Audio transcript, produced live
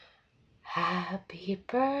Happy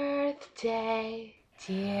birthday,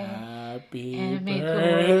 dear. Happy And make the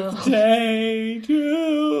world. birthday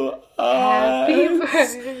to Happy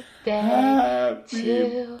us. birthday Happy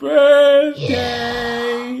to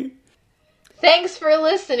birthday. Thanks for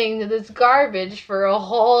listening to this garbage for a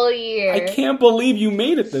whole year. I can't believe you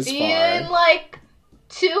made it this See far. you in like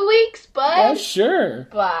 2 weeks, bud. Yeah, sure.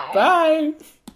 Bye. Bye.